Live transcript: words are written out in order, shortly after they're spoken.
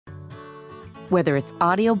Whether it's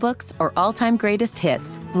audiobooks or all-time greatest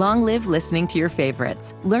hits, long live listening to your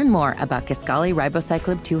favorites. Learn more about Kisqali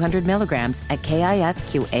Ribociclib 200 milligrams at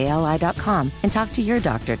KISQALI.com and talk to your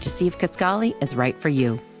doctor to see if Kisqali is right for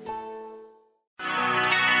you. The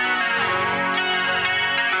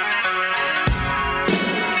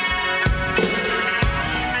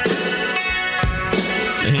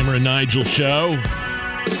Hammer and Nigel Show.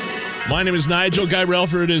 My name is Nigel. Guy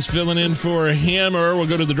Relford is filling in for Hammer. We'll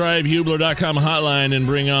go to the drivehubler.com hotline and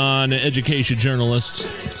bring on education journalist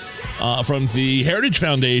from the Heritage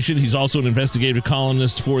Foundation. He's also an investigative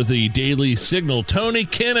columnist for the Daily Signal. Tony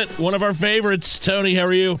Kinnett, one of our favorites. Tony, how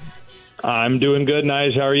are you? I'm doing good,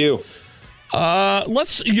 Nige. How are you?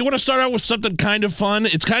 You want to start out with something kind of fun?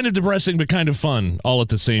 It's kind of depressing, but kind of fun all at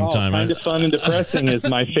the same time. Kind of fun and depressing is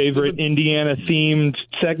my favorite Indiana-themed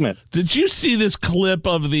segment. Did you see this clip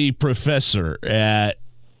of the professor at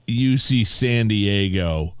UC San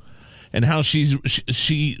Diego and how she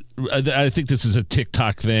I think this is a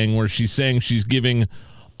TikTok thing where she's saying she's giving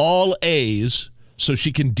all A's so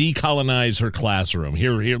she can decolonize her classroom.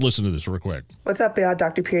 Here, listen to this real quick. What's up, y'all?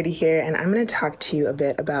 Dr. Purity here, and I'm going to talk to you a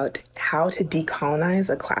bit about how to decolonize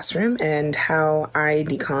a classroom and how I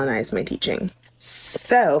decolonize my teaching.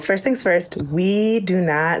 So first things first, we do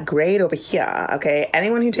not grade over here, okay?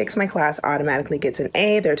 Anyone who takes my class automatically gets an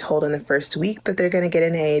A. They're told in the first week that they're going to get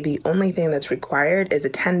an A. The only thing that's required is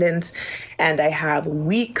attendance, and I have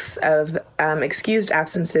weeks of excused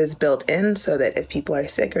absences built in so that if people are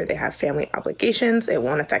sick or they have family obligations, it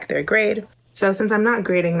won't affect their grade. So since I'm not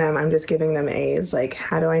grading them, I'm just giving them A's. Like,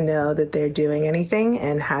 how do I know that they're doing anything?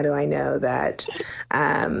 And how do I know that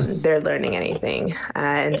they're learning anything?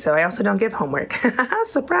 And so I also don't give homework.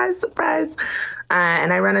 Surprise, surprise.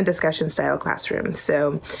 And I run a discussion-style classroom.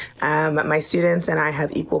 So my students and I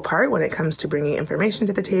have equal part when it comes to bringing information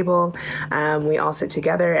to the table. We all sit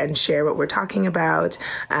together and share what we're talking about.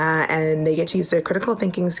 And they get to use their critical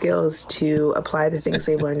thinking skills to apply the things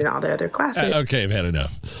they've learned in all their other classes. Okay, I've had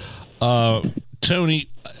enough. Tony,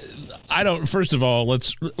 first of all,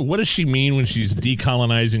 what does she mean when she's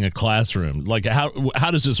decolonizing a classroom? Like, how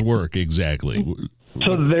does this work exactly?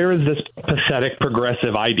 So there is this pathetic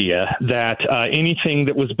progressive idea that anything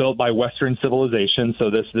that was built by Western civilization, so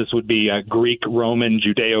this would be a Greek, Roman,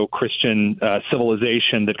 Judeo-Christian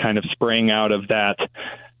civilization that kind of sprang out of that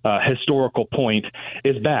historical point,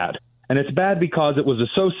 is bad. And it's bad because it was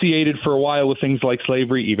associated for a while with things like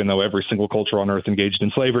slavery, even though every single culture on earth engaged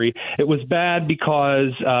in slavery. It was bad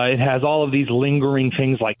because it has all of these lingering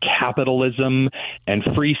things like capitalism and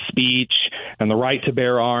free speech and the right to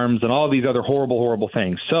bear arms and all of these other horrible, horrible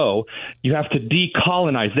things. So you have to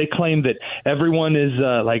decolonize. They claim that everyone is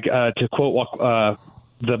to quote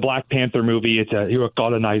the Black Panther movie, you're a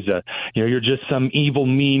colonizer. You're just some evil,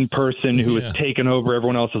 mean person who has taken over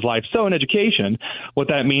everyone else's life. So in education, what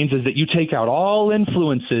that means is that you take out all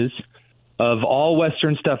influences of all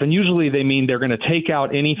Western stuff. And usually they mean they're going to take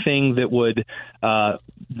out anything that would,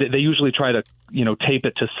 they usually try to, tape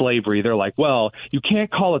it to slavery. They're like, well, you can't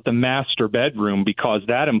call it the master bedroom because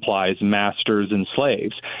that implies masters and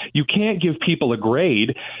slaves. You can't give people a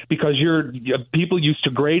grade because people used to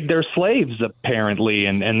grade their slaves, apparently.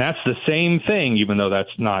 And that's the same thing, even though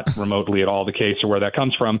that's not remotely at all the case or where that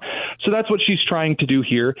comes from. So that's what she's trying to do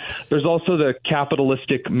here. There's also the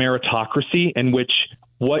capitalistic meritocracy in which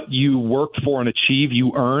what you work for and achieve,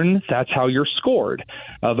 you earn. That's how you're scored,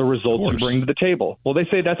 the results you bring to the table. Well, they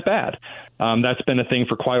say that's bad. That's been a thing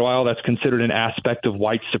for quite a while. That's considered an aspect of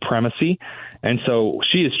white supremacy. And so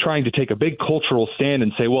she is trying to take a big cultural stand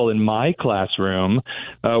and say, well, in my classroom,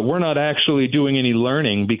 we're not actually doing any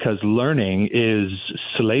learning because learning is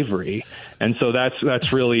slavery. And so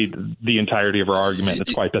that's really the entirety of her argument.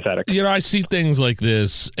 It's quite pathetic. I see things like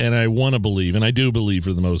this, and I want to believe, and I do believe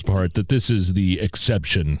for the most part, that this is the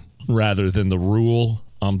exception rather than the rule,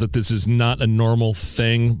 that this is not a normal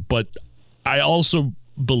thing. But I also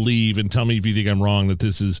believe, and tell me if you think I'm wrong, that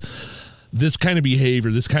this kind of behavior,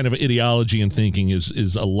 this kind of ideology and thinking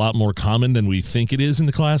is a lot more common than we think it is in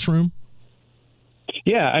the classroom.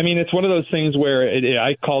 Yeah, I mean, it's one of those things where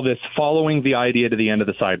I call this following the idea to the end of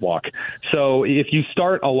the sidewalk. So if you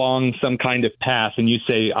start along some kind of path and you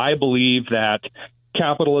say, I believe that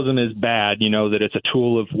capitalism is bad, that it's a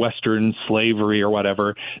tool of Western slavery or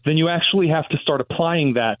whatever, then you actually have to start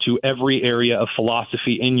applying that to every area of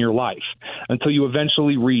philosophy in your life until you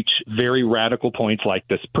eventually reach very radical points like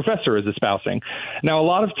this professor is espousing. Now, a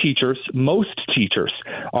lot of teachers, most teachers,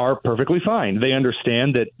 are perfectly fine. They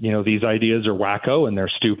understand that, these ideas are wacko and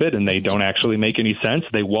they're stupid and they don't actually make any sense.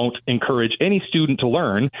 They won't encourage any student to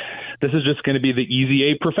learn. This is just going to be the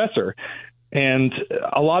easy A professor. And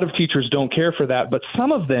a lot of teachers don't care for that, but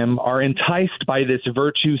some of them are enticed by this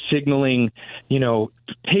virtue signaling,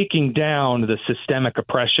 taking down the systemic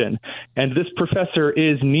oppression. And this professor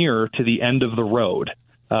is near to the end of the road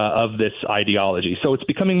of this ideology. So it's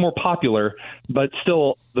becoming more popular, but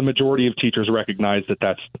still the majority of teachers recognize that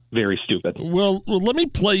that's very stupid. Well, let me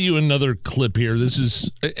play you another clip here.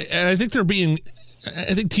 And I think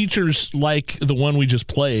I think teachers like the one we just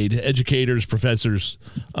played, educators, professors,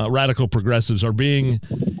 radical progressives, are being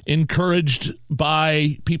encouraged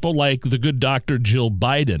by people like the good Dr. Jill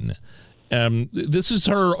Biden. This is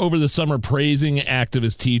her over the summer praising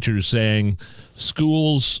activist teachers, saying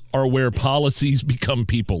schools are where policies become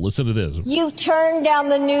people. Listen to this. You turn down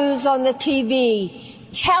the news on the TV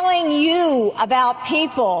telling you about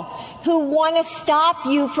people who want to stop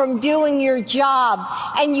you from doing your job,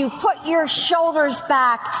 and you put your shoulders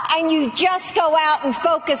back and you just go out and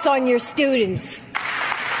focus on your students.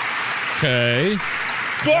 Okay.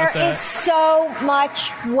 There is so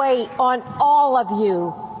much weight on all of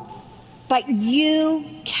you, but you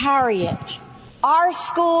carry it. Our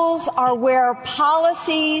schools are where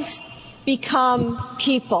policies become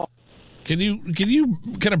people. Can you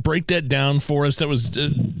kind of break that down for us? That was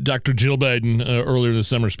Dr. Jill Biden earlier this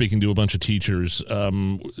summer speaking to a bunch of teachers.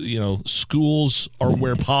 Schools are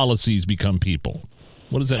where policies become people.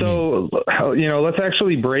 What does that mean? So, let's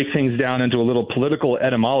actually break things down into a little political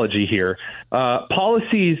etymology here.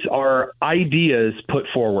 Policies are ideas put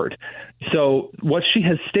forward. So what she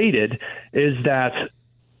has stated is that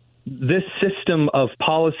this system of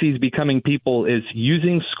policies becoming people is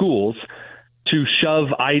using schools to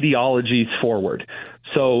shove ideologies forward.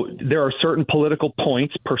 So there are certain political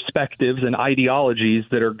points, perspectives, and ideologies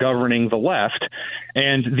that are governing the left.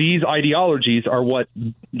 And these ideologies are what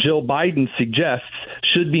Jill Biden suggests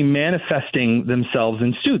should be manifesting themselves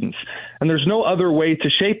in students. And there's no other way to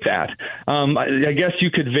shape that. I guess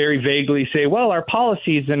you could very vaguely say, well, our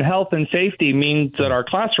policies in health and safety means that our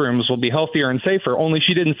classrooms will be healthier and safer. Only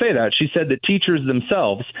she didn't say that. She said that teachers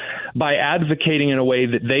themselves, by advocating in a way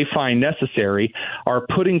that they find necessary, are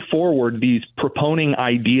putting forward these proponing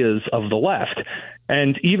ideas of the left.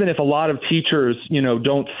 And even if a lot of teachers,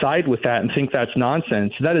 don't side with that and think that's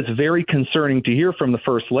nonsense, that is very concerning to hear from the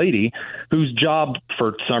First Lady, whose job,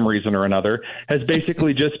 for some reason or another, has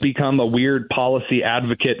basically just become a weird policy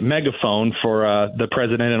advocate megaphone for the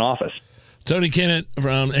president in office. Tony Kinnett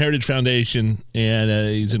from Heritage Foundation, and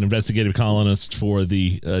he's an investigative columnist for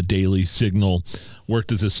the Daily Signal.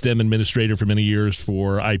 Worked as a STEM administrator for many years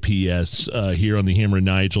for IPS here on the Hammer and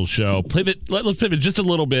Nigel show. Let's pivot just a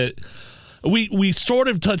little bit. We sort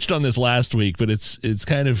of touched on this last week, but it's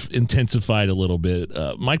kind of intensified a little bit.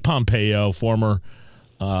 Mike Pompeo, former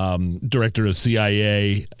director of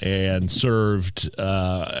CIA, and served,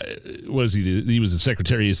 he was the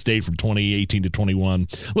Secretary of State from 2018 to 21.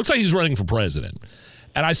 Looks like he's running for president.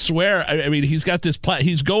 And I swear, I mean, he's got this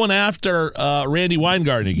he's going after Randi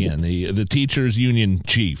Weingarten again, the teachers union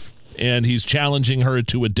chief, and he's challenging her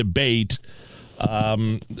to a debate.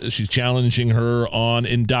 She's challenging her on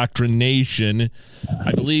indoctrination.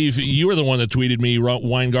 I believe you were the one that tweeted me.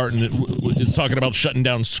 Weingarten is talking about shutting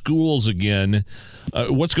down schools again.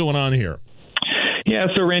 What's going on here? Yeah,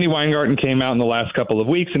 so Randi Weingarten came out in the last couple of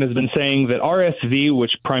weeks and has been saying that RSV,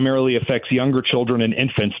 which primarily affects younger children and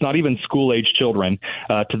infants, not even school-age children,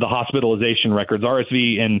 to the hospitalization records.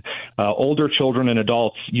 RSV in older children and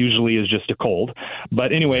adults usually is just a cold.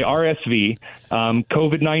 But anyway, RSV,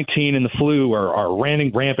 COVID-19 and the flu are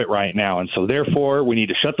running rampant right now. And so therefore, we need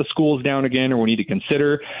to shut the schools down again, or we need to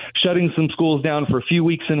consider shutting some schools down for a few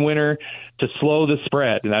weeks in winter to slow the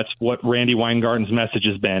spread. And that's what Randi Weingarten's message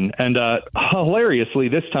has been. And hilariously,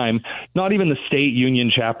 this time, not even the state union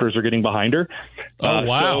chapters are getting behind her. Oh,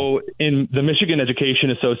 wow. So in the Michigan Education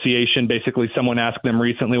Association, basically someone asked them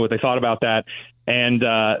recently what they thought about that. And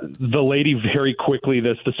the lady very quickly,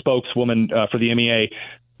 the spokeswoman for the MEA,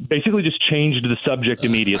 basically just changed the subject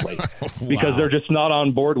immediately because they're just not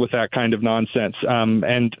on board with that kind of nonsense.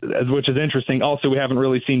 And which is interesting. Also, we haven't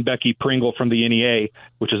really seen Becky Pringle from the NEA,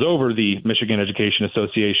 which is over the Michigan Education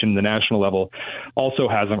Association, the national level, also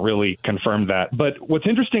hasn't really confirmed that. But what's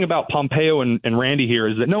interesting about Pompeo and Randi here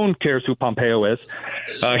is that no one cares who Pompeo is.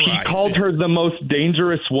 He called her the most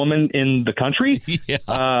dangerous woman in the country,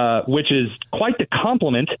 which is quite the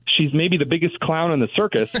compliment. She's maybe the biggest clown in the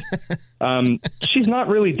circus. She's not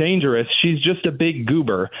really dangerous. She's just a big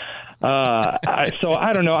goober. So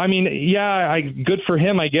I don't know. I mean, yeah, good for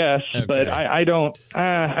him, I guess. Okay. But I don't.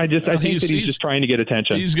 I think that he's just trying to get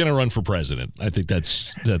attention. He's going to run for president. I think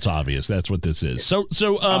that's obvious. That's what this is. So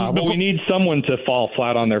we need someone to fall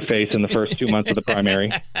flat on their face in the first 2 months of the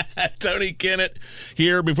primary. Tony Kinnett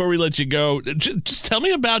here. Before we let you go, just tell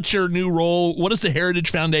me about your new role. What is the Heritage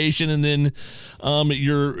Foundation, and then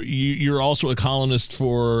you're also a columnist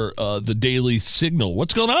for the Daily Signal.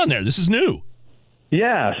 What's going on there? This is new.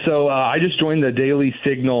 Yeah, so I just joined the Daily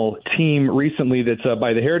Signal team recently that's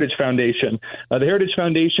by the Heritage Foundation. The Heritage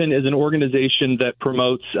Foundation is an organization that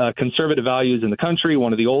promotes conservative values in the country,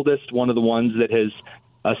 one of the oldest, one of the ones that has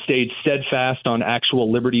stayed steadfast on actual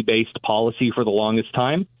liberty-based policy for the longest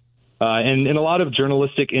time. And in a lot of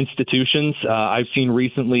journalistic institutions, I've seen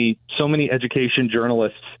recently so many education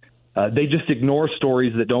journalists, they just ignore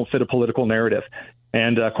stories that don't fit a political narrative.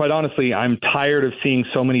 And quite honestly, I'm tired of seeing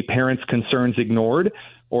so many parents' concerns ignored,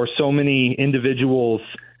 or so many individuals'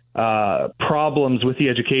 problems with the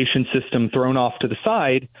education system thrown off to the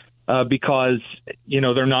side because,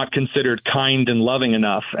 they're not considered kind and loving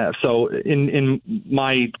enough. So in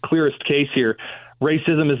my clearest case here,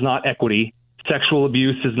 racism is not equity. Sexual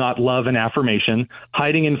abuse is not love and affirmation.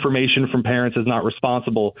 Hiding information from parents is not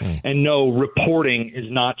responsible. And no, reporting is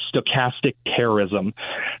not stochastic terrorism.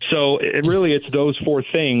 So it's those four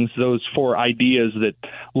things, those four ideas that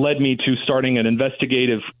led me to starting an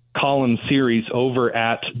investigative column series over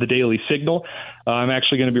at the Daily Signal. I'm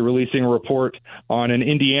actually going to be releasing a report on an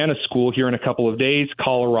Indiana school here in a couple of days,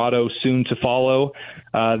 Colorado soon to follow.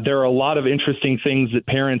 There are a lot of interesting things that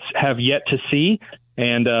parents have yet to see.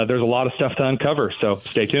 And there's a lot of stuff to uncover, so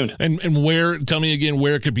stay tuned. And tell me again,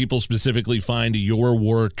 where could people specifically find your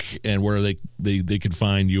work, and where they could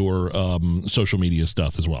find your social media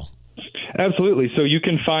stuff as well? Absolutely. So you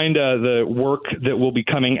can find the work that will be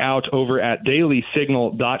coming out over at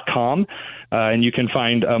dailysignal.com. And you can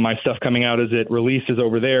find my stuff coming out as it releases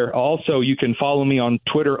over there. Also, you can follow me on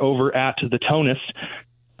Twitter over at The Tonus.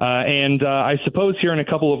 And I suppose here in a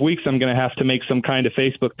couple of weeks, I'm going to have to make some kind of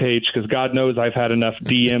Facebook page, because God knows I've had enough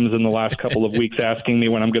DMs in the last couple of weeks asking me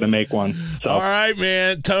when I'm going to make one. So. All right,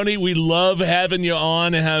 man. Tony, we love having you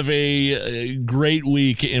on. Have a great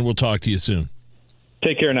week, and we'll talk to you soon.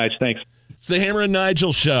 Take care, Nige. Thanks. It's the Hammer and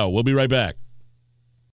Nigel Show. We'll be right back.